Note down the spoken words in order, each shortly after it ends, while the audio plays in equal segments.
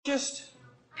purchased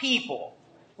people.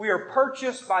 We are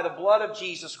purchased by the blood of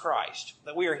Jesus Christ,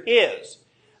 that we are His,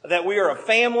 that we are a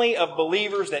family of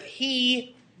believers that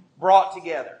He brought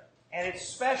together. And it's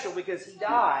special because He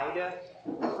died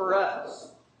for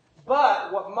us.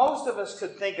 But what most of us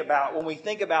could think about when we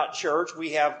think about church,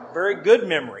 we have very good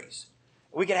memories.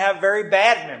 We can have very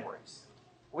bad memories.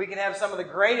 We can have some of the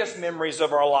greatest memories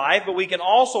of our life, but we can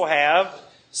also have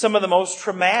some of the most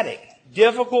traumatic,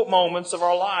 difficult moments of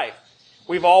our life.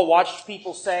 We've all watched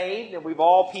people saved, and we've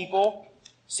all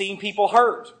seen people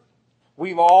hurt.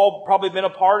 We've all probably been a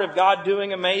part of God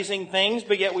doing amazing things,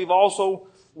 but yet we've also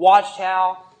watched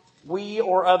how we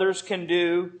or others can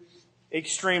do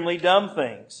extremely dumb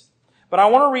things. But I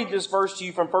want to read this verse to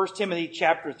you from 1 Timothy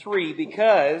chapter 3,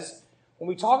 because when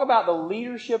we talk about the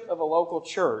leadership of a local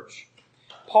church,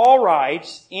 Paul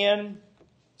writes in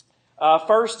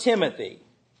 1 Timothy,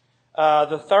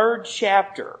 the 3rd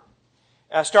chapter,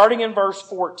 starting in verse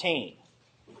 14.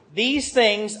 These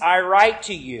things I write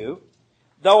to you,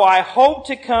 though I hope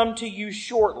to come to you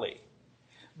shortly.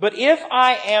 But if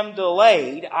I am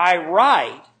delayed, I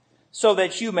write so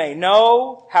that you may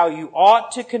know how you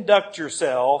ought to conduct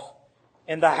yourself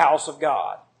in the house of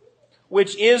God,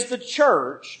 which is the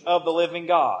church of the living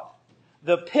God,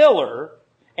 the pillar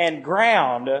and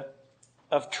ground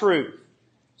of truth.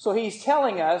 So he's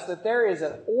telling us that there is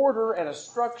an order and a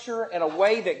structure and a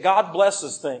way that God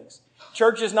blesses things.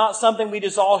 Church is not something we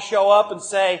just all show up and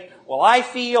say, well, I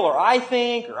feel, or I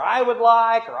think, or I would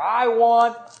like, or I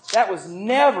want. That was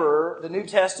never the New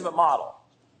Testament model.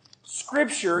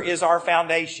 Scripture is our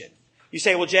foundation. You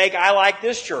say, well, Jake, I like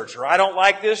this church, or I don't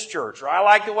like this church, or I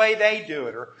like the way they do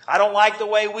it, or I don't like the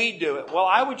way we do it. Well,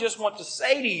 I would just want to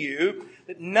say to you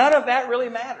that none of that really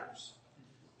matters.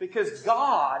 Because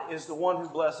God is the one who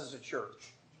blesses a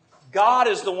church. God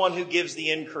is the one who gives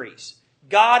the increase.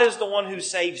 God is the one who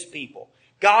saves people.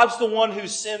 God's the one who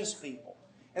sends people.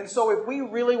 And so if we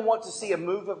really want to see a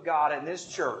move of God in this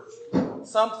church,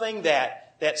 something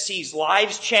that sees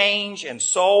lives change and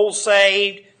souls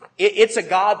saved, it's a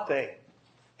God thing.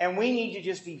 And we need to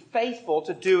just be faithful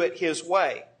to do it His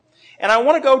way. And I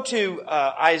want to go to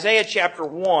Isaiah chapter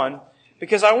 1,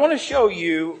 because I want to show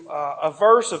you a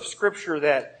verse of Scripture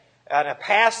and a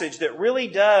passage that really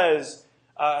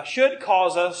should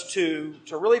cause us to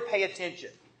really pay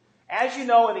attention. As you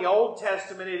know, in the Old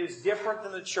Testament, it is different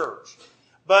than the church.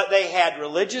 But they had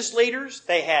religious leaders,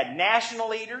 they had national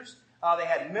leaders, they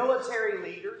had military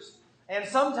leaders. And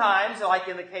sometimes, like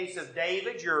in the case of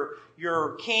David,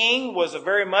 your king was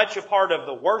very much a part of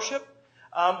the worship.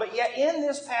 But yet in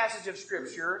this passage of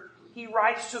Scripture, he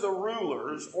writes to the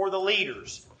rulers or the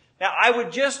leaders. Now, I would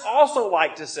just also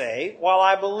like to say, while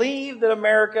I believe that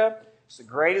America is the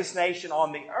greatest nation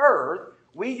on the earth,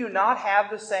 we do not have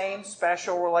the same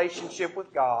special relationship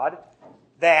with God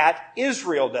that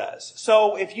Israel does.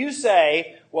 So if you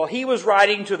say, well, he was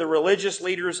writing to the religious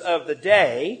leaders of the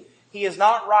day, he is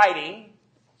not writing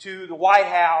to the White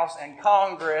House and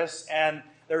Congress, and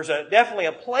there's definitely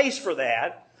a place for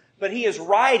that, but he is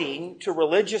writing to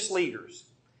religious leaders.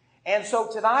 And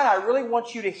so tonight I really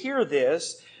want you to hear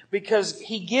this, because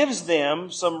he gives them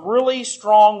some really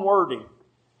strong wording.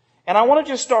 And I want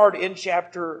to just start in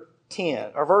chapter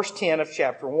 10, or verse 10 of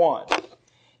chapter 1.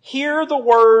 Hear the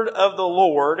word of the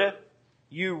Lord,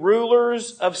 you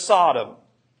rulers of Sodom.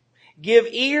 Give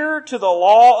ear to the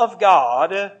law of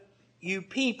God, you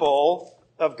people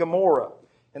of Gomorrah.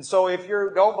 And so if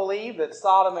you don't believe that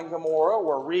Sodom and Gomorrah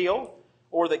were real,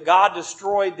 or that God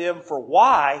destroyed them for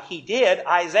why He did,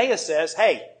 Isaiah says,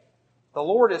 hey, the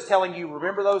Lord is telling you,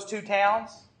 remember those two towns?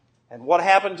 And what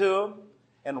happened to them?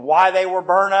 And why they were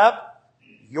burned up?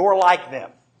 You're like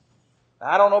them.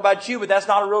 I don't know about you, but that's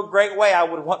not a real great way I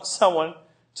would want someone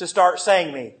to start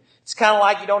saying me. It's kind of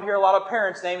like you don't hear a lot of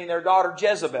parents naming their daughter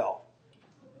Jezebel.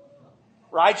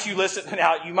 Right? You listen,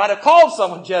 now you might have called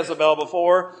someone Jezebel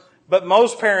before, but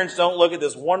most parents don't look at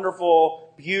this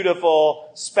wonderful, beautiful,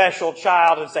 special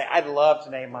child and say, I'd love to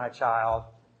name my child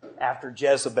after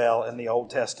Jezebel in the Old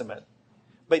Testament.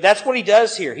 But that's what he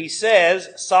does here. He says,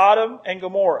 Sodom and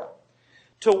Gomorrah.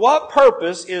 To what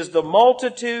purpose is the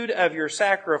multitude of your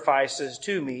sacrifices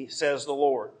to me, says the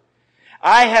Lord?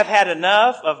 I have had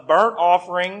enough of burnt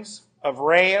offerings of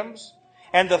rams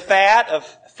and the fat of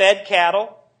fed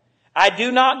cattle. I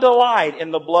do not delight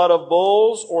in the blood of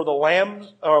bulls or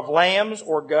of lambs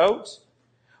or goats.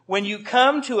 When you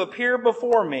come to appear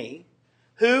before me,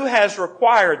 who has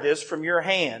required this from your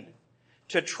hand,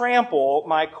 to trample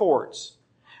my courts?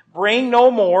 Bring no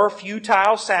more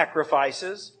futile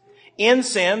sacrifices.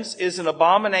 Incense is an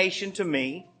abomination to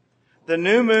me. The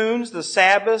new moons, the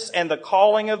Sabbaths, and the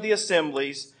calling of the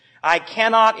assemblies I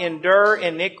cannot endure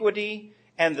iniquity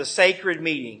and the sacred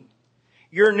meeting.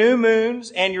 Your new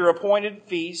moons and your appointed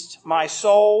feasts my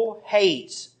soul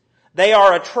hates. They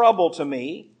are a trouble to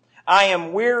me. I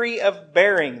am weary of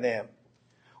bearing them.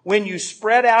 When you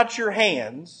spread out your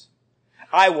hands,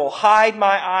 I will hide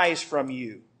my eyes from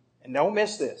you. And don't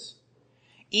miss this.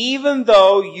 Even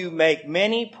though you make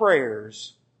many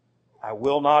prayers, I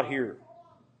will not hear.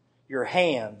 Your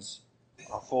hands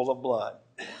are full of blood.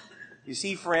 You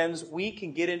see, friends, we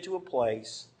can get into a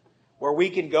place where we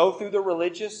can go through the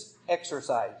religious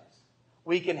exercises.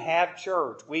 We can have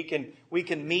church. We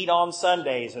can meet on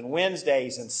Sundays and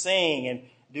Wednesdays and sing and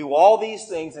do all these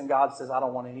things, and God says, I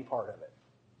don't want any part of it.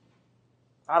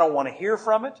 I don't want to hear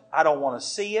from it. I don't want to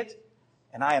see it,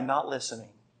 and I am not listening.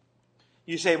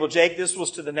 You say, well, Jake, this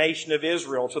was to the nation of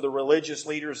Israel, to the religious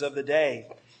leaders of the day.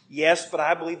 Yes, but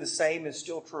I believe the same is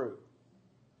still true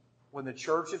when the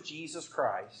church of Jesus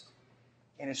Christ,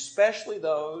 and especially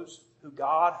those who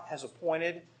God has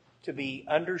appointed to be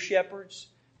under shepherds,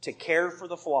 to care for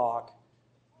the flock,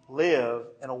 live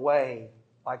in a way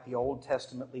like the Old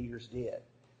Testament leaders did.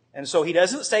 And so he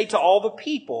doesn't say to all the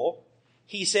people,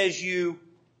 he says, you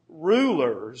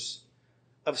rulers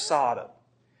of Sodom.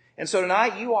 And so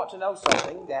tonight you ought to know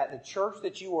something, that the church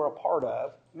that you are a part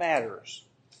of matters.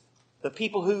 The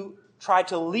people who try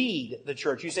to lead the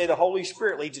church. You say the Holy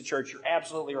Spirit leads the church. You're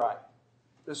absolutely right.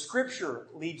 The Scripture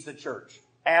leads the church.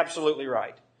 Absolutely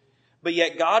right. But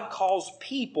yet God calls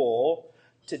people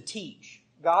to teach.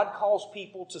 God calls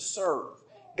people to serve.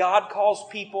 God calls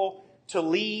people to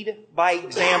lead by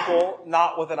example,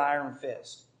 not with an iron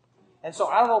fist. And so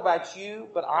I don't know about you,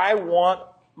 but I want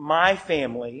my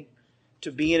family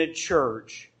to be in a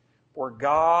church where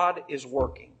God is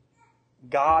working.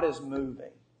 God is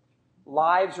moving.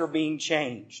 Lives are being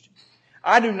changed.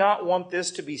 I do not want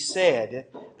this to be said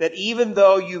that even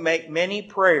though you make many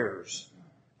prayers,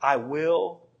 I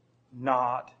will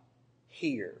not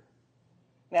hear.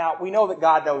 Now, we know that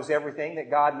God knows everything, that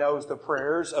God knows the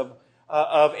prayers of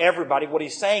everybody. What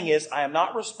he's saying is, I am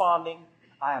not responding.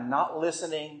 I am not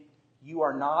listening. You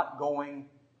are not going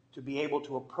to be able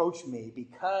to approach me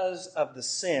because of the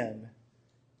sin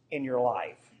in your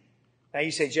life. Now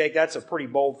you say, Jake, that's a pretty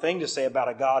bold thing to say about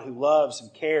a God who loves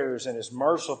and cares and is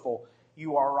merciful.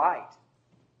 You are right.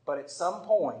 But at some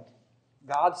point,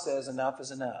 God says enough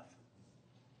is enough.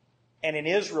 And in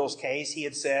Israel's case, he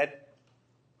had said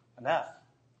enough.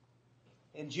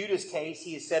 In Judah's case,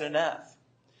 he had said enough.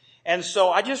 And so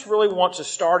I just really want to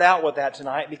start out with that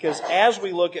tonight, because as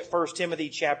we look at 1 Timothy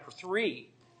chapter 3,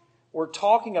 we're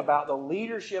talking about the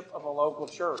leadership of a local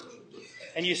church.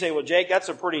 And you say, well, Jake, that's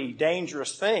a pretty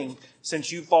dangerous thing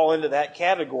since you fall into that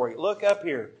category. Look up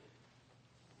here.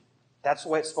 That's the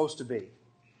way it's supposed to be.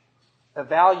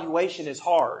 Evaluation is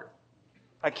hard.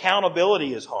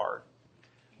 Accountability is hard.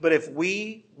 But if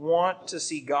we want to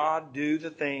see God do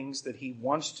the things that he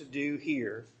wants to do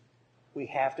here, we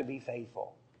have to be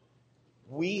faithful.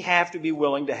 We have to be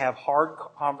willing to have hard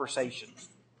conversations,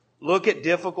 look at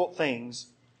difficult things,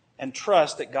 and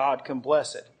trust that God can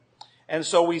bless it. And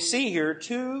so we see here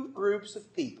two groups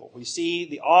of people. We see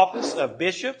the office of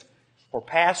bishop or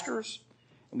pastors,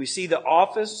 and we see the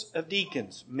office of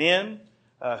deacons, men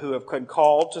who have been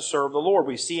called to serve the Lord.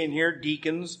 We see in here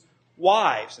deacons'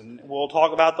 wives, and we'll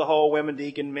talk about the whole women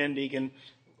deacon, men deacon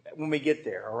when we get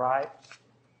there, all right?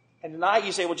 And tonight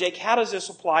you say, well, Jake, how does this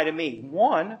apply to me?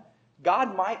 One,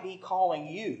 God might be calling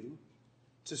you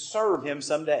to serve him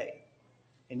someday.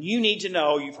 And you need to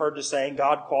know, you've heard the saying,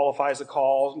 God qualifies the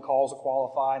calls and calls the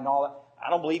qualified and all that. I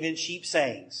don't believe in cheap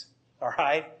sayings, all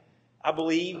right? I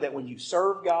believe that when you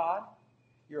serve God,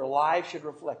 your life should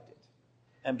reflect it.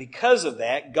 And because of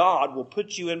that, God will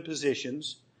put you in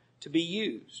positions to be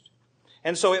used.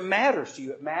 And so it matters to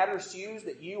you. It matters to you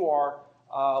that you are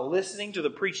listening to the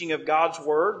preaching of God's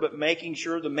Word, but making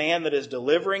sure the man that is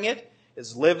delivering it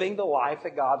is living the life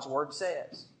that God's Word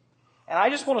says. And I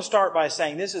just want to start by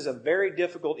saying this is a very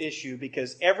difficult issue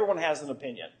because everyone has an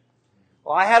opinion.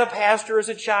 Well, I had a pastor as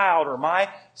a child, or my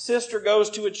sister goes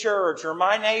to a church, or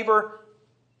my neighbor.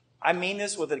 I mean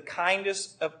this with the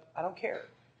kindest of, I don't care.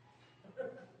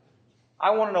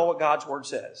 I want to know what God's Word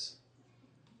says.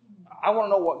 I want to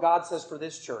know what God says for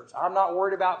this church. I'm not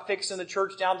worried about fixing the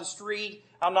church down the street.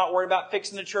 I'm not worried about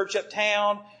fixing the church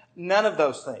uptown. None of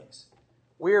those things.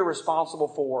 We are responsible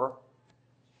for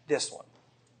this one.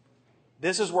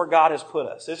 This is where God has put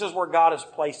us. This is where God has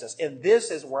placed us. And this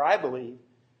is where I believe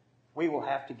we will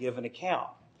have to give an account.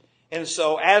 And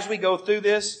so as we go through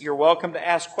this, you're welcome to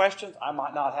ask questions. I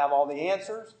might not have all the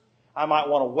answers. I might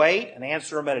want to wait and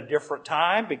answer them at a different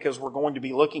time because we're going to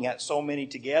be looking at so many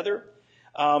together.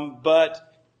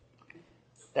 But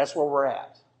That's where we're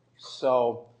at.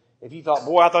 So if you thought,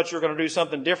 boy, I thought you were going to do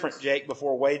something different, Jake,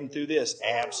 before wading through this.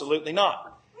 Absolutely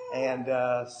not. And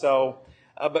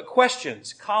but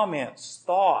questions, comments,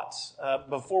 thoughts,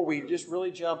 before we just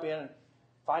really jump in and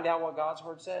find out what God's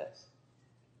Word says.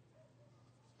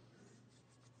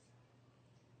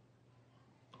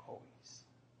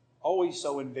 Always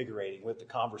so invigorating with the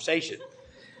conversation.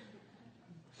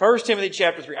 1 Timothy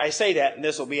chapter 3. I say that, and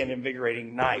this will be an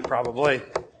invigorating night probably.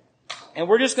 And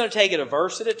we're just going to take it a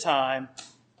verse at a time,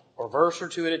 or a verse or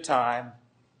two at a time,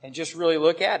 and just really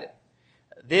look at it.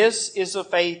 This is a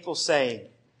faithful saying.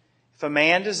 If a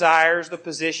man desires the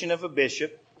position of a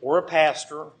bishop, or a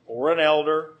pastor, or an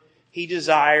elder, he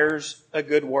desires a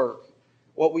good work.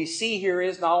 What we see here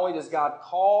is not only does God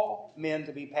call men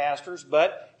to be pastors,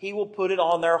 but He will put it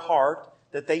on their heart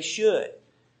that they should.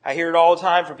 I hear it all the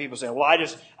time from people saying, well,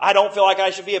 I don't feel like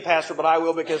I should be a pastor, but I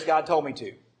will because God told me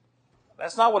to.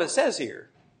 That's not what it says here.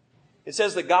 It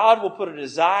says that God will put a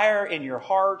desire in your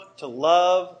heart to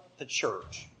love the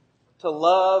church, to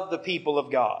love the people of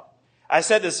God. I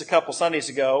said this a couple Sundays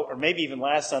ago, or maybe even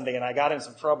last Sunday, and I got in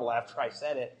some trouble after I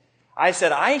said it. I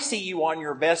said, I see you on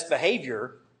your best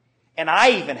behavior, and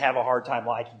I even have a hard time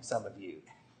liking some of you.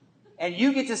 And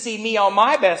you get to see me on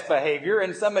my best behavior,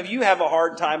 and some of you have a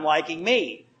hard time liking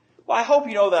me. Well, I hope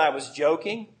you know that I was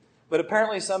joking, but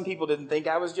apparently some people didn't think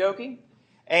I was joking.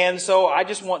 And so I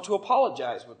just want to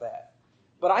apologize with that.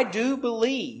 But I do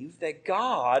believe that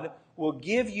God will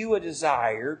give you a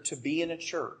desire to be in a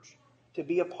church, to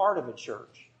be a part of a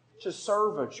church, to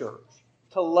serve a church,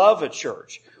 to love a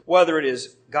church. Whether it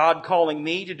is God calling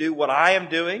me to do what I am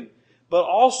doing, but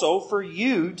also for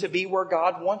you to be where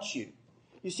God wants you.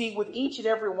 You see, with each and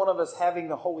every one of us having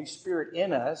the Holy Spirit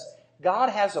in us, God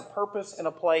has a purpose and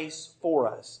a place for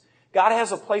us. God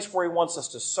has a place where He wants us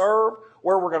to serve,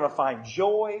 where we're going to find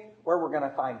joy, where we're going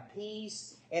to find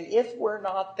peace. And if we're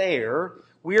not there,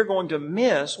 we are going to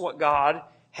miss what God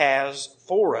has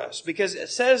for us. Because it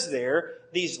says there,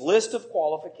 these list of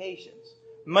qualifications.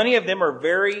 Many of them are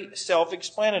very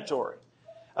self-explanatory.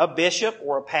 A bishop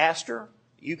or a pastor,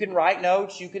 you can write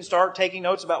notes. You can start taking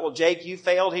notes about, well, Jake, you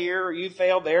failed here or you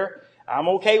failed there. I'm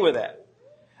okay with that.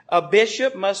 A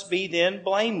bishop must be then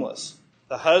blameless,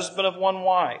 the husband of one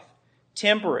wife,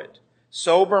 temperate,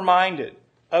 sober-minded,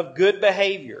 of good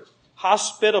behavior,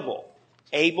 hospitable,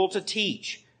 able to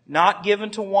teach, not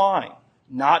given to wine,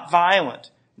 not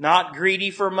violent, not greedy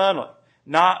for money,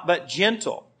 but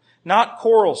gentle, not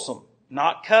quarrelsome,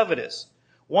 not covetous,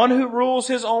 one who rules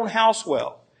his own house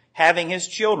well, having his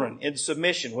children in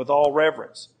submission with all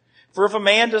reverence. For if a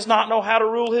man does not know how to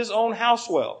rule his own house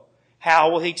well,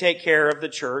 how will he take care of the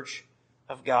church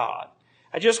of God?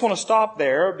 I just want to stop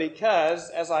there because,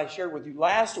 as I shared with you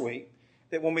last week,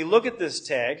 that when we look at this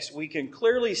text, we can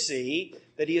clearly see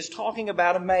that he is talking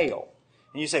about a male.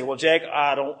 And you say, well, Jake,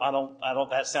 I don't,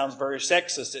 that sounds very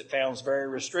sexist. It sounds very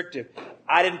restrictive.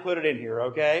 I didn't put it in here,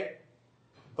 okay?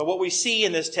 But what we see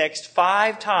in this text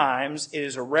 5 times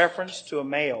is a reference to a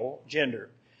male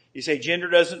gender. You say gender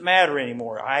doesn't matter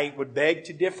anymore. I would beg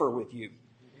to differ with you.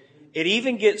 It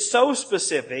even gets so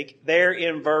specific there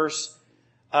in verse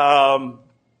 3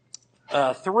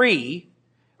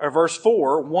 or verse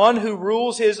 4, one who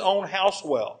rules his own house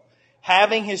well,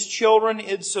 having his children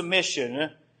in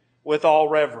submission with all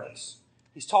reverence.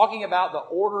 He's talking about the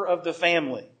order of the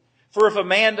family. For if a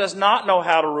man does not know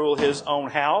how to rule his own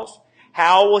house,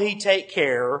 how will he take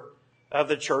care of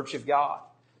the church of God?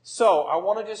 So I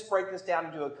want to just break this down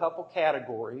into a couple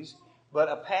categories. But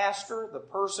a pastor, the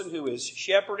person who is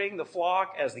shepherding the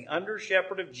flock as the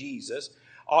under-shepherd of Jesus,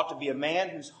 ought to be a man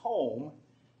whose home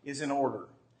is in order.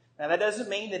 Now, that doesn't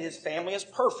mean that his family is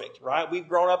perfect, right? We've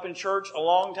grown up in church a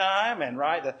long time, and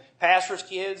right, the pastor's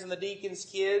kids and the deacon's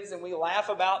kids, and we laugh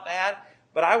about that.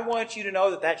 But I want you to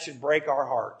know that that should break our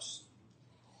hearts.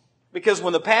 Because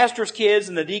when the pastor's kids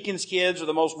and the deacon's kids are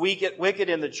the most wicked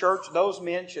in the church, those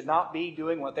men should not be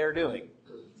doing what they're doing.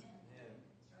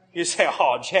 You say,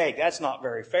 oh, Jake, that's not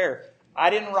very fair. I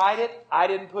didn't write it. I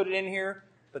didn't put it in here.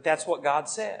 But that's what God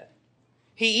said.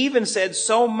 He even said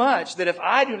so much that if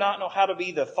I do not know how to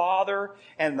be the father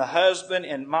and the husband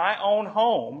in my own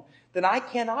home, then I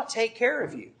cannot take care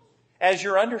of you as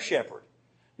your under-shepherd.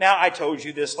 Now, I told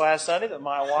you this last Sunday that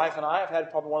my wife and I have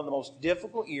had probably one of the most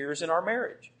difficult years in our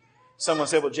marriage. Someone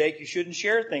said, well, Jake, you shouldn't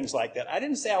share things like that. I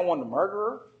didn't say I wanted to murder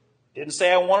her. Didn't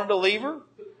say I wanted to leave her.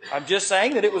 I'm just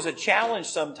saying that it was a challenge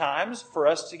sometimes for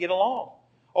us to get along.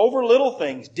 Over little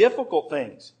things, difficult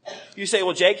things. You say,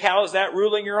 well, Jake, how is that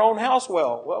ruling your own house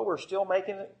well? Well, we're still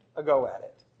making a go at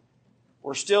it.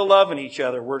 We're still loving each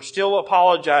other. We're still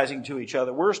apologizing to each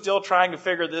other. We're still trying to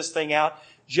figure this thing out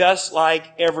just like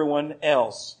everyone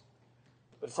else.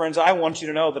 But friends, I want you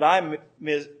to know that I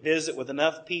visit with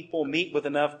enough people, meet with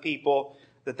enough people,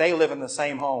 that they live in the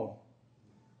same home,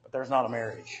 but there's not a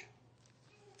marriage.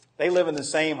 They live in the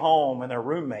same home and they're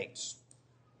roommates.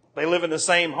 They live in the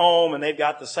same home and they've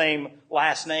got the same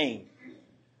last name.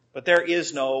 But there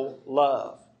is no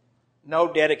love, no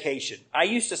dedication. I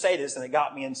used to say this and it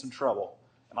got me in some trouble.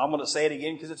 And I'm going to say it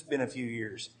again because it's been a few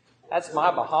years. That's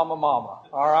my Bahama mama,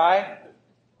 all right?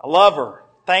 I love her,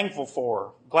 thankful for her,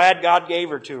 glad God gave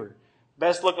her to her.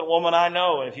 Best looking woman I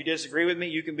know. And if you disagree with me,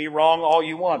 you can be wrong all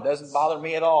you want. It doesn't bother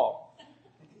me at all.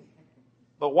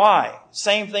 But why?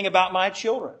 Same thing about my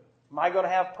children. Am I going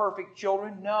to have perfect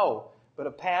children? No. But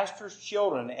a pastor's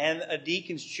children and a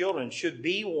deacon's children should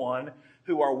be one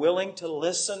who are willing to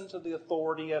listen to the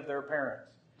authority of their parents.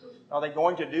 Are they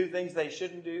going to do things they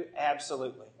shouldn't do?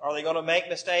 Absolutely. Are they going to make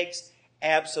mistakes?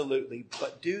 Absolutely.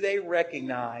 But do they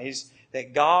recognize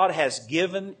that God has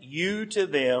given you to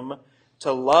them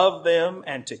to love them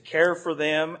and to care for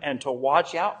them and to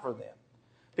watch out for them?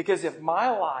 Because if my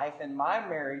life and my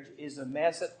marriage is a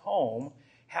mess at home,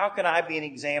 how can I be an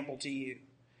example to you?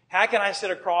 How can I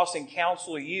sit across and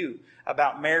counsel you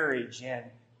about marriage and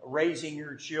raising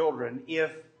your children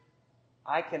if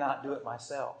I cannot do it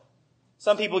myself?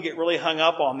 Some people get really hung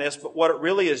up on this, but what it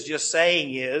really is just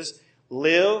saying is,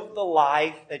 live the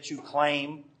life that you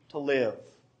claim to live.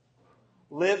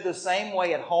 Live the same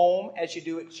way at home as you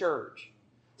do at church.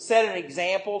 Set an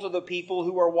example to the people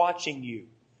who are watching you.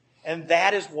 And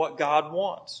that is what God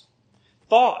wants.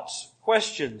 Thoughts,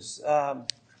 questions.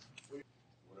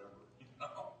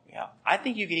 I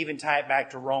think you can even tie it back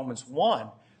to Romans 1,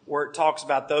 where it talks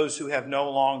about those who have no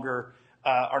longer,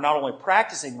 are not only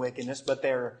practicing wickedness, but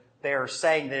they're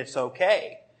saying that it's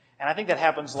okay. And I think that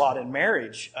happens a lot in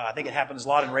marriage. I think it happens a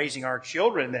lot in raising our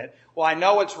children that, well, I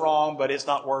know it's wrong, but it's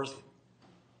not worth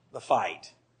the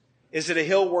fight. Is it a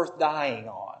hill worth dying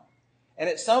on? And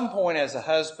at some point, as a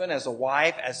husband, as a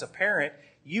wife, as a parent,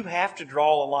 you have to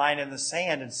draw a line in the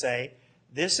sand and say,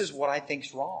 this is what I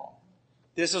think's wrong.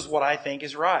 This is what I think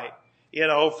is right. You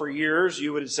know, for years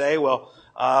you would say, well,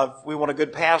 if we want a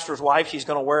good pastor's wife, she's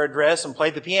going to wear a dress and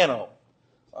play the piano.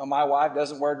 Well, my wife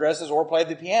doesn't wear dresses or play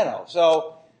the piano.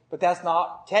 But that's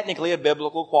not technically a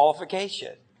biblical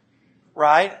qualification,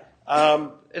 right?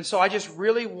 And so I just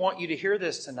really want you to hear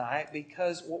this tonight,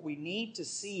 because what we need to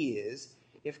see is,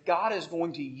 if God is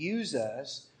going to use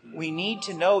us, we need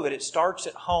to know that it starts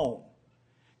at home.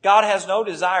 God has no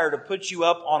desire to put you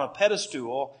up on a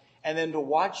pedestal and then to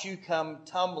watch you come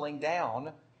tumbling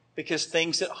down because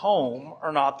things at home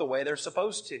are not the way they're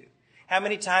supposed to. How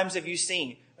many times have you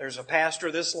seen? There's a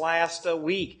pastor this last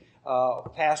week, a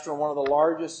pastor in one of the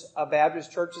largest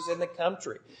Baptist churches in the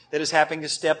country, that is having to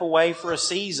step away for a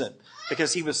season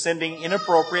because he was sending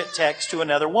inappropriate texts to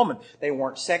another woman. They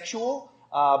weren't sexual,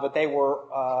 but they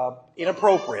were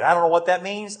inappropriate. I don't know what that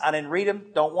means. I didn't read them,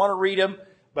 don't want to read them,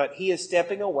 but he is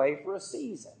stepping away for a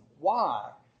season. Why?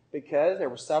 Because there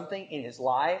was something in his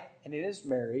life and in his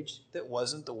marriage that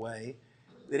wasn't the way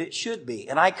that it should be.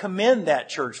 And I commend that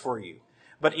church for you.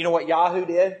 But you know what Yahoo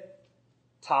did?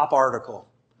 Top article.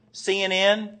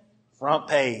 CNN, front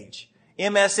page.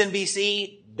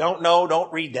 MSNBC,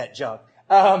 don't read that junk.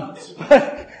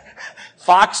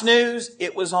 Fox News,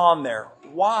 it was on there.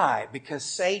 Why? Because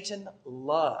Satan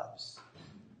loves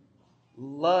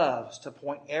to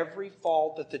point every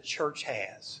fault that the church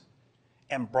has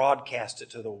and broadcast it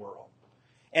to the world.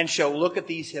 And show, look at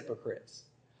these hypocrites.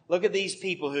 Look at these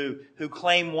people who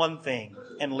claim one thing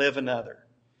and live another.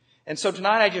 And so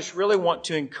tonight I just really want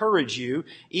to encourage you,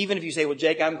 even if you say, well,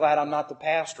 Jake, I'm glad I'm not the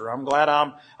pastor. I'm glad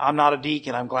I'm not a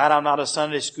deacon. I'm glad I'm not a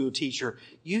Sunday school teacher.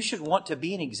 You should want to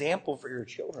be an example for your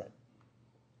children.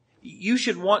 You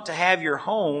should want to have your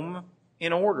home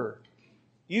in order.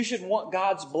 You should want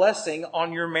God's blessing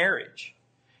on your marriage.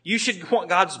 You should want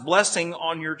God's blessing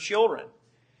on your children.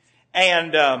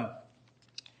 And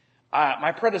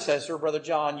my predecessor, Brother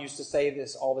John, used to say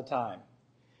this all the time.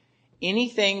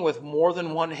 Anything with more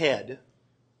than one head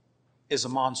is a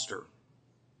monster.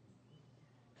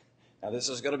 Now, this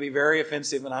is going to be very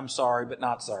offensive, and I'm sorry, but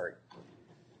not sorry.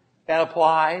 That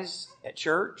applies at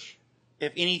church.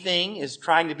 If anything is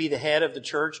trying to be the head of the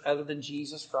church other than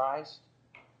Jesus Christ,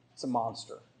 it's a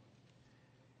monster.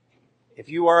 If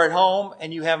you are at home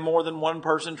and you have more than one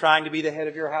person trying to be the head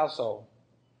of your household,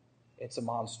 it's a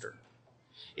monster.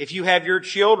 If you have your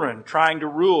children trying to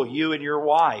rule you and your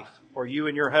wife, or you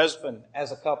and your husband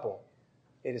as a couple,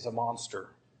 it is a monster.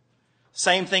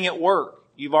 Same thing at work.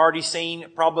 You've already seen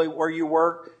probably where you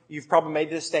work. You've probably made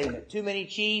this statement. Too many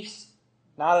chiefs,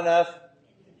 not enough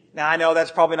Now, I know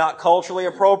that's probably not culturally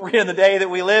appropriate in the day that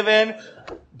we live in,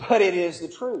 but it is the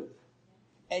truth.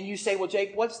 And you say, well,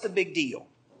 Jake, what's the big deal?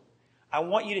 I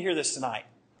want you to hear this tonight.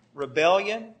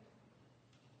 Rebellion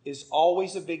is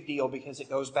always a big deal because it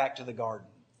goes back to the garden.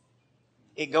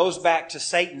 It goes back to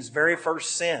Satan's very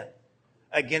first sin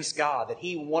against God, that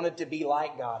he wanted to be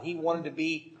like God. He wanted to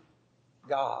be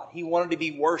God. He wanted to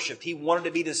be worshipped. He wanted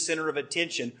to be the center of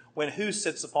attention when who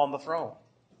sits upon the throne?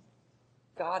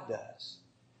 God does.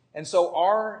 And so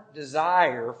our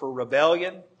desire for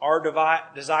rebellion, our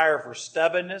desire for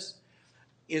stubbornness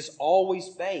is always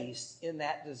based in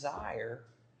that desire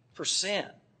for sin.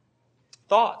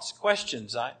 Thoughts,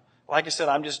 questions? Like I said,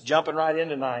 I'm just jumping right in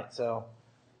tonight. So,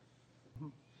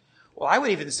 well, I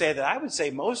would even say that I would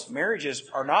say most marriages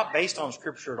are not based on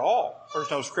Scripture at all.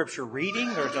 There's no Scripture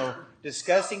reading. There's no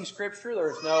discussing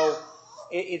Scripture.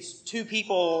 It's two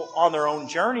people on their own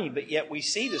journey, but yet we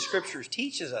see the Scriptures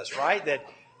teaches us, right,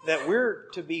 that we're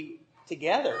to be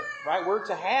together, right? We're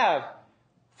to have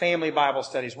family Bible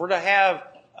studies. We're to have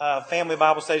family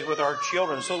Bible studies with our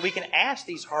children so we can ask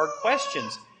these hard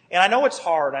questions. And I know it's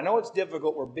hard. I know it's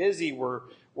difficult. We're busy. We're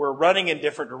running in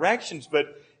different directions.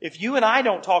 But if you and I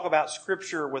don't talk about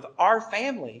Scripture with our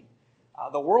family,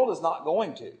 the world is not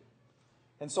going to.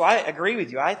 And so I agree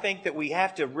with you. I think that we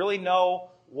have to really know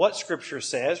what Scripture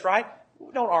says, right?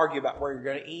 Don't argue about where you're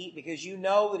going to eat because you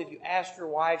know that if you ask your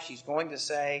wife, she's going to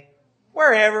say,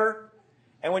 wherever.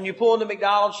 And when you pull into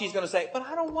McDonald's, she's going to say, but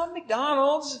I don't want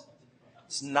McDonald's.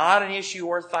 It's not an issue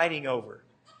worth fighting over.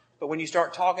 But when you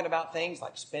start talking about things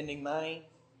like spending money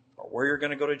or where you're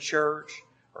going to go to church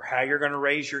or how you're going to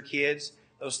raise your kids,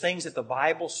 those things that the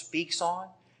Bible speaks on,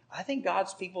 I think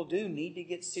God's people do need to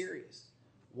get serious.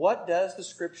 What does the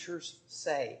Scriptures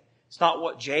say? It's not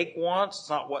what Jake wants. It's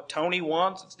not what Tony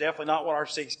wants. It's definitely not what our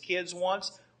 6 kids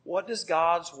wants. What does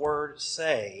God's Word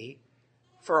say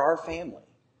for our family?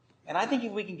 And I think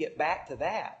if we can get back to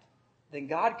that, then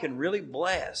God can really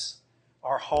bless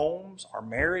our homes, our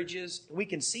marriages. We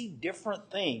can see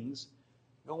different things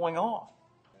going on.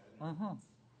 Mm-hmm.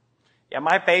 Yeah,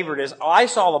 my favorite is, I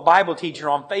saw the Bible teacher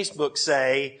on Facebook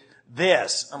say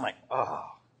this. I'm like, oh.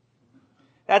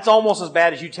 That's almost as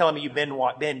bad as you telling me you've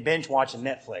been binge watching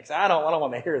Netflix. I don't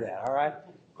want to hear that, all right?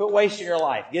 Quit wasting your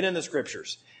life. Get in the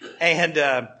Scriptures.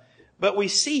 But we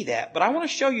see that. But I want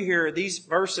to show you here these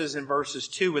verses in verses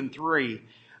 2 and 3.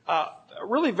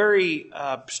 Really very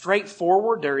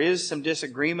straightforward. There is some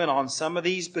disagreement on some of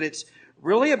these, but it's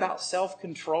really about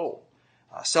self-control.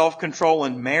 Self-control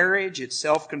in marriage. It's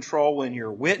self-control in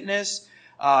your witness.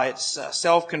 It's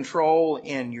self-control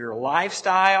in your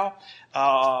lifestyle.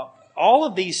 All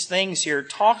of these things here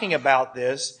talking about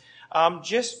this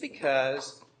just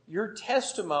because your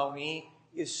testimony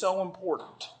is so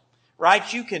important.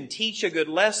 Right? You can teach a good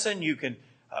lesson. You can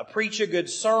preach a good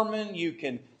sermon. You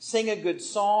can sing a good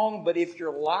song. But if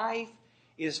your life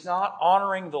is not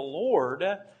honoring the Lord,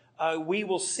 we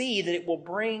will see that it will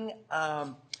bring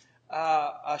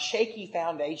a shaky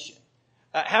foundation.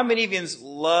 How many of you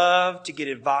love to get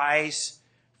advice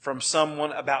from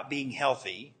someone about being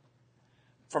healthy,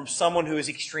 from someone who is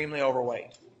extremely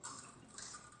overweight?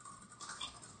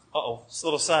 It's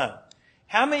little son.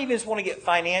 How many of us want to get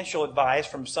financial advice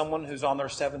from someone who's on their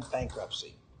 7th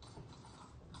bankruptcy?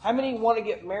 How many want to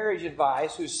get marriage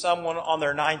advice who's someone on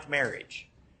their 9th marriage?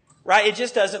 Right? It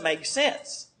just doesn't make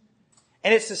sense.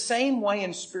 And it's the same way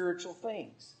in spiritual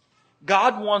things.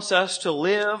 God wants us to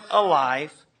live a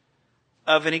life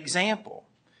of an example.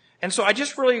 And so I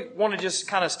just really want to just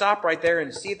kind of stop right there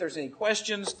and see if there's any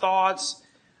questions, thoughts.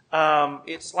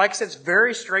 It's like I said, it's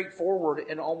very straightforward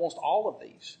in almost all of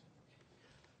these.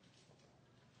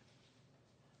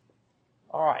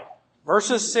 All right,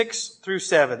 verses 6 through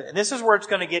 7. And this is where it's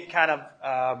going to get kind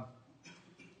of,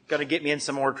 going to get me in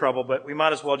some more trouble, but we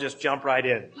might as well just jump right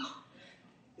in.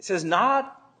 It says,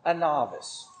 not a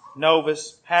novice,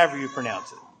 however you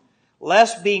pronounce it,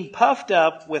 lest being puffed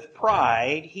up with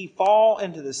pride, he fall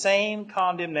into the same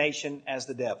condemnation as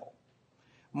the devil.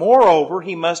 Moreover,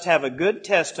 he must have a good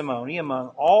testimony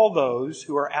among all those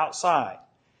who are outside,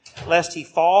 lest he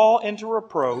fall into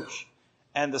reproach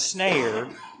and the snare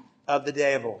of the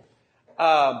devil.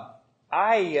 I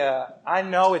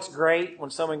know it's great when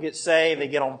someone gets saved, they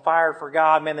get on fire for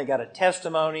God, man, they got a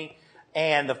testimony,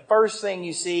 and the first thing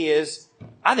you see is,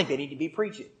 I think they need to be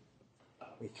preaching.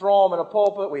 We throw them in a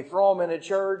pulpit, we throw them in a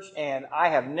church, and I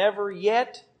have never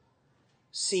yet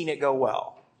seen it go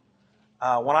well.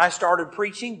 When I started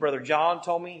preaching, Brother John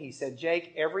told me, he said,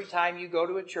 Jake, every time you go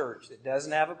to a church that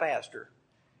doesn't have a pastor,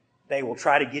 they will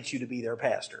try to get you to be their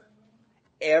pastor.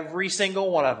 Every single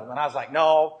one of them. And I was like,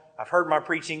 no, I've heard my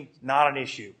preaching, not an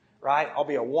issue, right? I'll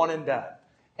be a one and done.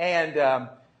 And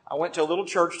I went to a little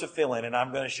church to fill in, and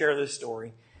I'm going to share this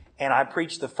story. And I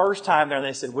preached the first time there, and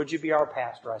they said, would you be our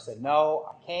pastor? I said, no,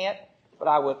 I can't, but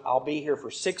I'll be here for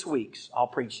 6 weeks. I'll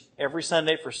preach every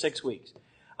Sunday for 6 weeks.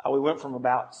 We went from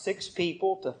about 6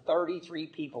 people to 33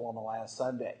 people on the last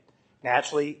Sunday.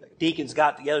 Naturally, deacons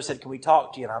got together and said, can we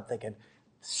talk to you? And I'm thinking,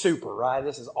 super, right?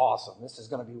 This is awesome. This is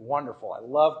going to be wonderful. I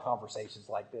love conversations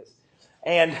like this.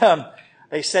 And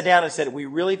they sat down and said, we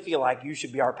really feel like you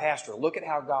should be our pastor. Look at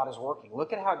how God is working.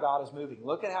 Look at how God is moving.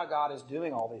 Look at how God is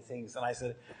doing all these things. And I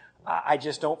said, I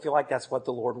just don't feel like that's what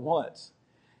the Lord wants.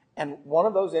 And one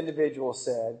of those individuals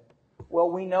said, well,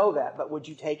 we know that, but would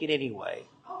you take it anyway?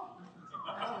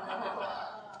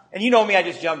 And you know me, I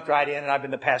just jumped right in, and I've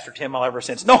been the Pastor Tim ever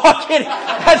since. No, I'm kidding.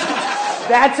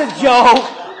 That's a joke.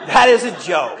 That is a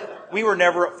joke. We were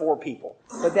never at 4 people.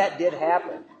 But that did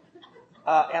happen.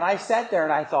 And I sat there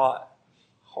and I thought,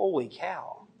 holy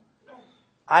cow.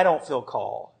 I don't feel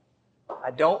called.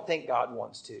 I don't think God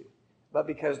wants to. But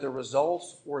because the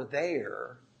results were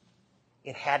there,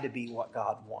 it had to be what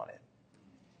God wanted.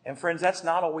 And friends, that's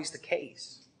not always the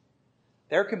case.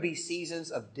 There can be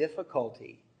seasons of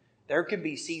difficulty. There can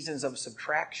be seasons of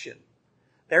subtraction.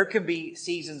 There can be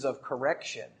seasons of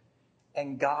correction.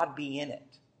 And God be in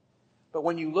it. But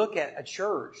when you look at a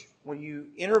church, when you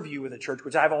interview with a church,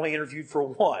 which I've only interviewed for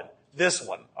one, this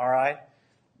one, all right?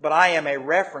 But I am a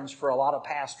reference for a lot of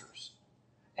pastors.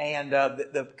 And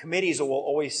the committees will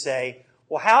always say,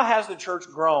 well, how has the church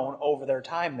grown over their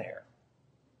time there?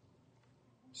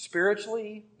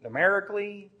 Spiritually,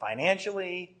 numerically,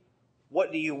 financially,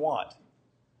 what do you want?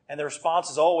 And the response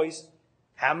is always,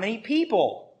 how many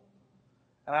people?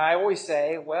 And I always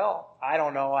say, well, I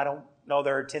don't know. I don't know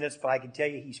their attendance, but I can tell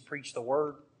you he's preached the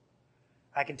word.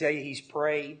 I can tell you he's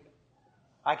prayed.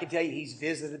 I can tell you he's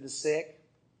visited the sick.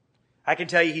 I can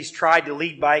tell you he's tried to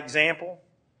lead by example.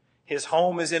 His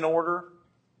home is in order.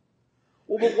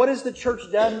 Well, but what has the church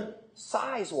done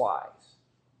size-wise?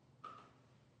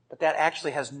 But that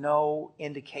actually has no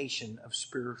indication of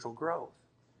spiritual growth.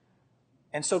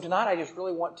 And so tonight I just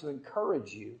really want to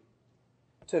encourage you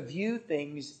to view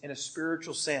things in a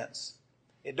spiritual sense.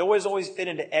 It always fit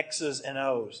into X's and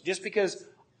O's. Just because,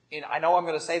 I know I'm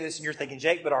going to say this and you're thinking,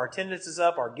 Jake, but our attendance is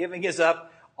up, our giving is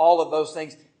up, all of those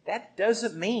things. That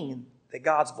doesn't mean that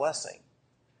God's blessing.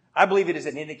 I believe it is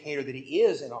an indicator that He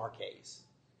is in our case.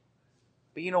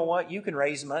 But you know what? You can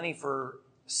raise money for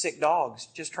sick dogs.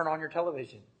 Just turn on your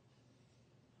television.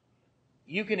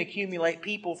 You can accumulate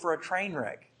people for a train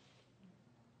wreck.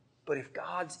 But if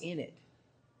God's in it,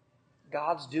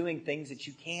 God's doing things that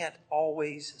you can't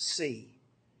always see.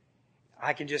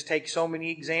 I can just take so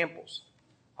many examples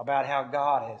about how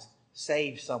God has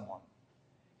saved someone,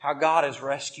 how God has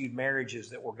rescued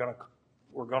marriages that were going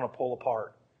to pull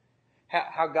apart,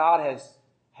 how God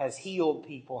has healed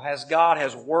people, God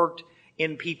has worked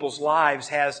in people's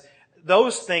lives.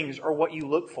 Those things are what you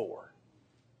look for,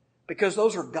 because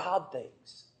those are God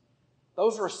things.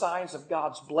 Those are signs of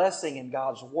God's blessing and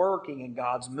God's working and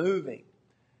God's moving.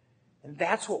 And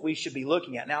that's what we should be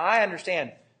looking at. Now, I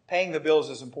understand paying the bills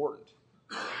is important.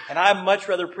 And I'd much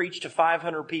rather preach to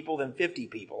 500 people than 50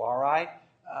 people, all right?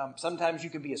 Sometimes you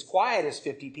can be as quiet as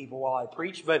 50 people while I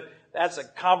preach, but that's a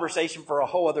conversation for a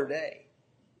whole other day.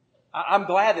 I'm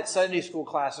glad that Sunday school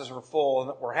classes are full and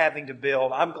that we're having to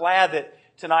build. I'm glad that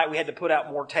tonight we had to put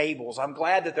out more tables. I'm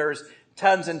glad that there's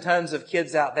tons and tons of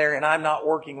kids out there and I'm not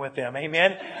working with them.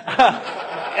 Amen?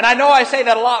 And I know I say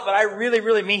that a lot, but I really,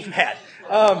 really mean that.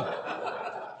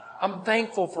 I'm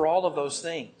thankful for all of those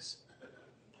things.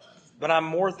 But I'm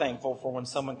more thankful for when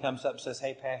someone comes up and says,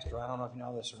 hey, Pastor, I don't know if you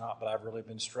know this or not, but I've really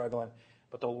been struggling.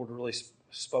 But the Lord really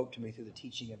spoke to me through the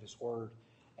teaching of His Word.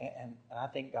 And I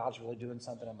think God's really doing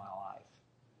something in my life.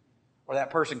 Or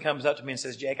that person comes up to me and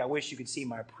says, Jake, I wish you could see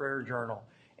my prayer journal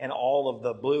and all of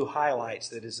the blue highlights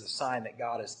that is a sign that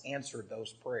God has answered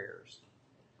those prayers.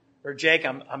 Or Jake,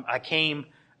 I came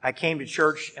to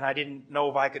church and I didn't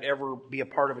know if I could ever be a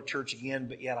part of a church again,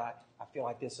 but yet I feel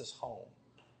like this is home.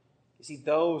 You see,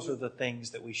 those are the things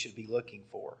that we should be looking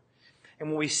for. And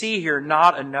when we see here,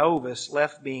 not a novice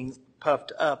left being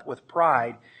puffed up with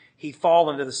pride, he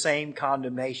fall into the same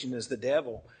condemnation as the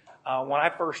devil. When I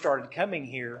first started coming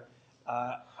here,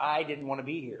 I didn't want to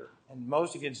be here. And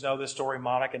most of you know this story.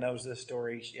 Monica knows this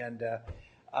story. And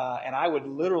I would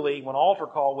literally, when altar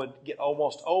call would get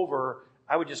almost over,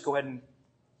 I would just go ahead and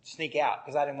sneak out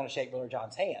because I didn't want to shake Brother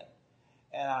John's hand.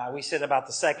 And we sit about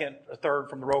the second or third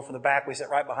from the row from the back. We sit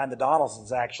right behind the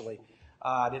Donaldsons, actually.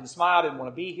 I didn't smile, didn't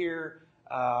want to be here.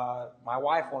 My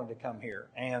wife wanted to come here.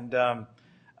 And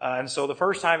so the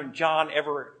first time John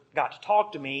ever got to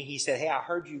talk to me, he said, hey, I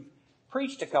heard you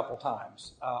preached a couple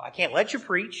times. I can't let you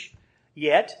preach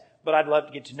yet, but I'd love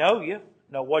to get to know you,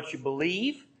 know what you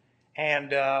believe,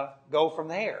 and go from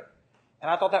there.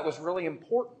 And I thought that was really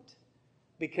important,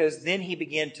 because then he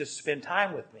began to spend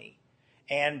time with me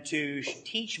and to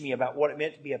teach me about what it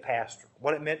meant to be a pastor,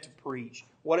 what it meant to preach,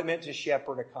 what it meant to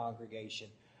shepherd a congregation.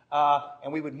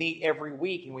 And we would meet every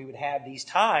week, and we would have these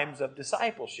times of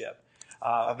discipleship.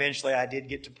 Eventually, I did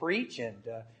get to preach, and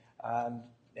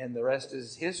the rest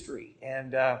is history.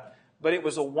 But it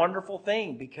was a wonderful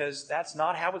thing, because that's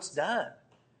not how it's done.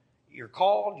 You're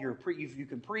called, you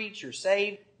can preach, you're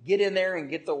saved, get in there and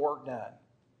get the work done.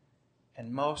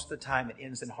 And most of the time it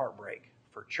ends in heartbreak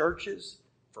for churches,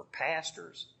 for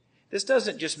pastors. This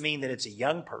doesn't just mean that it's a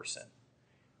young person.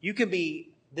 You can be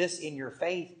this in your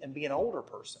faith and be an older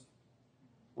person.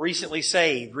 Recently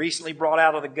saved, recently brought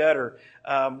out of the gutter.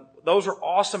 Those are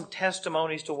awesome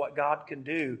testimonies to what God can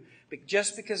do. But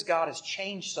just because God has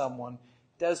changed someone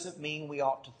doesn't mean we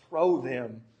ought to throw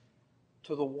them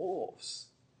to the wolves.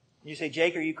 You say,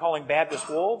 Jake, are you calling Baptists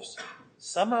wolves?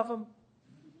 Some of them.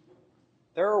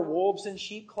 There are wolves in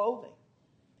sheep clothing.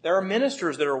 There are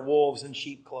ministers that are wolves in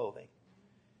sheep clothing.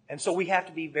 And so we have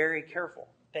to be very careful.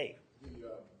 Dave.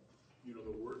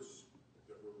 The words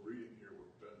that we're reading here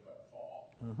were done by Paul.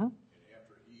 Mm-hmm. And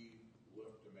after he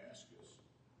left Damascus,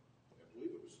 I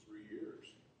believe it was 3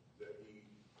 years that he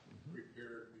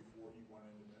prepared before he went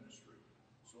into ministry.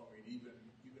 So, I mean, even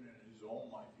in his own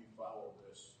life, he followed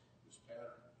this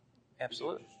pattern.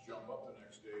 Absolutely. He didn't just jump up the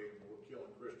next day and we're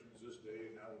killing Christians this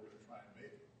day and now we're going to try and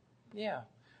make it. Yeah.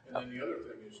 And then the other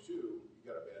thing is, too, you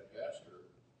got a bad pastor,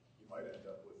 you might end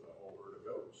up with a whole herd of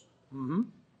goats. Mm-hmm.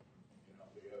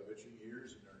 They have itching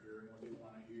ears and they're hearing what they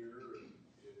want to hear.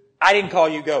 I didn't call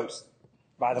you goats,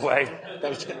 by the way.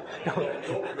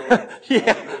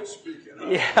 Yeah. Speaking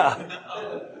of. Yeah.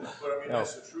 But I mean,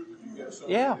 that's the truth. If you get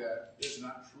something that is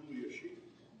not truly a sheep,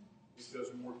 it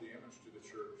does more damage to the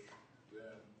church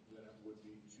than it would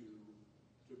be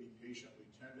to be patiently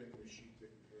tending the sheep that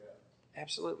you have.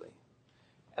 Absolutely.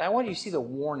 And I want you to see the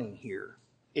warning here,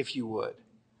 if you would.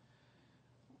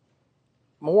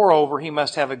 Moreover, he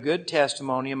must have a good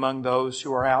testimony among those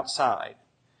who are outside,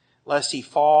 lest he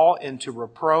fall into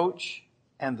reproach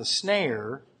and the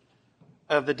snare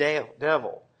of the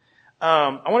devil.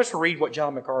 I want us to read what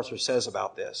John MacArthur says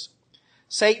about this.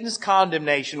 Satan's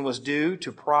condemnation was due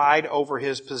to pride over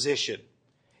his position.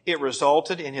 It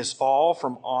resulted in his fall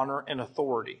from honor and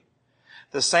authority.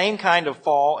 The same kind of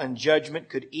fall and judgment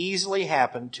could easily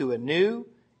happen to a new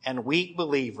and weak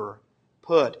believer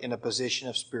put in a position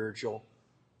of spiritual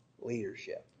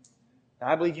leadership. Now,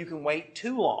 I believe you can wait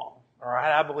too long. All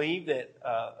right, I believe that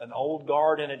an old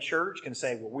guard in a church can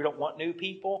say, well, we don't want new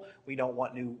people. We don't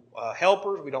want new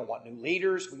helpers. We don't want new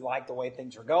leaders. We like the way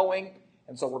things are going.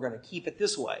 And so we're going to keep it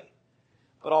this way.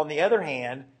 But on the other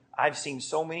hand, I've seen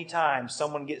so many times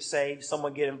someone get saved,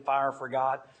 someone get in fire for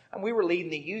God. And we were leading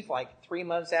the youth like 3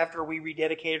 months after we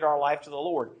rededicated our life to the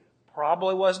Lord.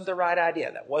 Probably wasn't the right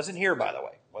idea. That wasn't here, by the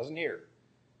way. Wasn't here.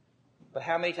 But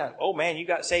how many times, oh man, you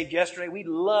got saved yesterday. We'd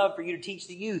love for you to teach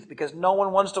the youth because no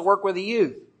one wants to work with the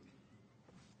youth.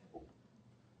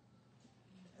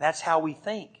 That's how we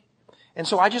think. And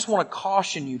so I just want to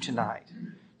caution you tonight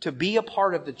to be a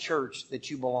part of the church that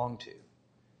you belong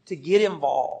to get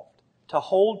involved, to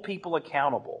hold people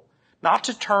accountable, not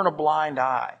to turn a blind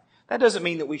eye. That doesn't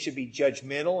mean that we should be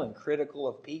judgmental and critical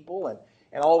of people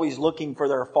and always looking for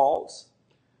their faults.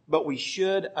 But we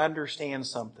should understand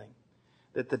something,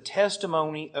 that the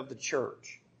testimony of the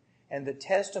church and the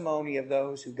testimony of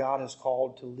those who God has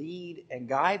called to lead and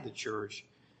guide the church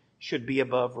should be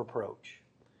above reproach.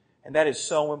 And that is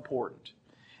so important.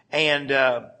 And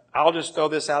I'll just throw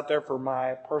this out there for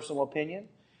my personal opinion.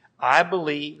 I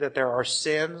believe that there are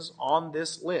sins on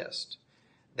this list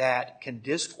that can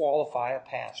disqualify a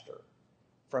pastor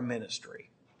from ministry.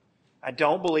 I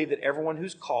don't believe that everyone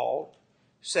who's called,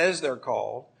 says they're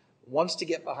called, wants to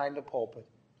get behind a pulpit,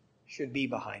 should be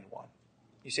behind one.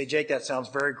 You say, Jake, that sounds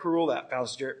very cruel. That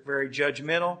sounds very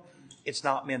judgmental. It's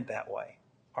not meant that way.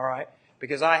 All right?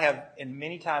 Because I have, in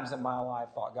many times in my life,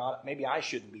 thought, God, maybe I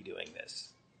shouldn't be doing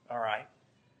this. All right?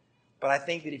 But I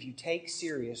think that if you take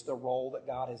serious the role that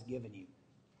God has given you,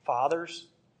 fathers,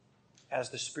 as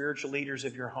the spiritual leaders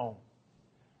of your home,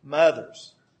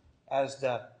 mothers, as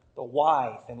the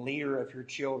wife and leader of your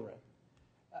children,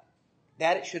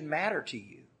 that it should matter to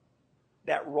you.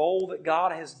 That role that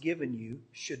God has given you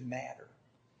should matter,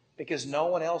 because no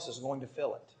one else is going to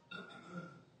fill it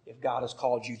if God has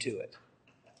called you to it.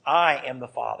 I am the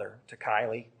father to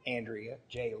Kylie, Andrea,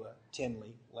 Jayla,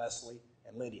 Tinley, Leslie,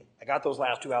 and Lydia. I got those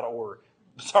last two out of order.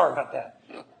 Sorry about that.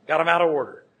 Got them out of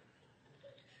order.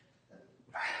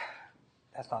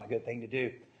 That's not a good thing to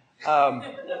do.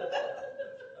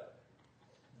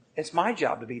 It's my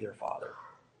job to be their father.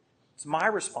 It's my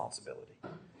responsibility.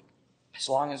 As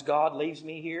long as God leaves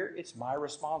me here, it's my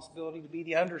responsibility to be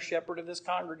the under-shepherd of this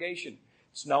congregation.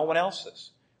 It's no one else's.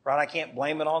 Right? I can't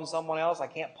blame it on someone else. I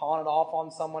can't pawn it off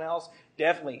on someone else.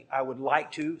 Definitely, I would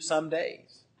like to some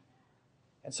days.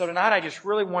 And so tonight, I just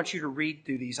really want you to read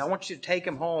through these. I want you to take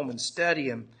them home and study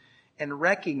them and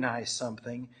recognize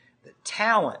something, that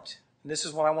talent, and this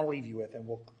is what I want to leave you with,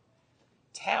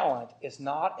 talent is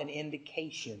not an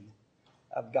indication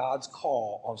of God's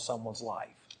call on someone's life.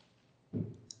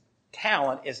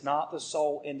 Talent is not the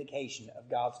sole indication of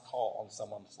God's call on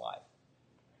someone's life.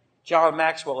 John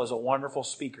Maxwell is a wonderful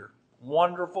speaker,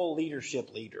 wonderful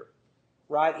leadership leader,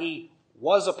 right? He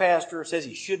was a pastor, says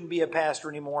he shouldn't be a pastor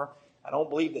anymore. I don't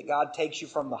believe that God takes you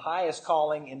from the highest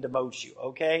calling and demotes you,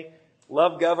 okay?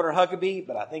 Love Governor Huckabee,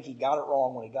 but I think he got it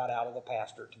wrong when he got out of the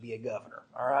pastor to be a governor,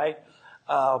 all right?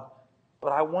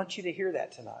 But I want you to hear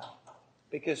that tonight,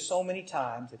 because so many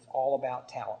times it's all about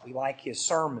talent. We like his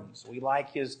sermons. We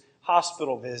like his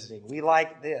hospital visiting. We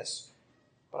like this.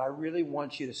 But I really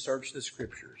want you to search the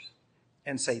Scriptures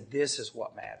and say, this is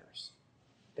what matters.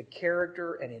 The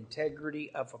character and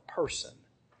integrity of a person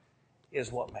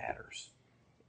is what matters.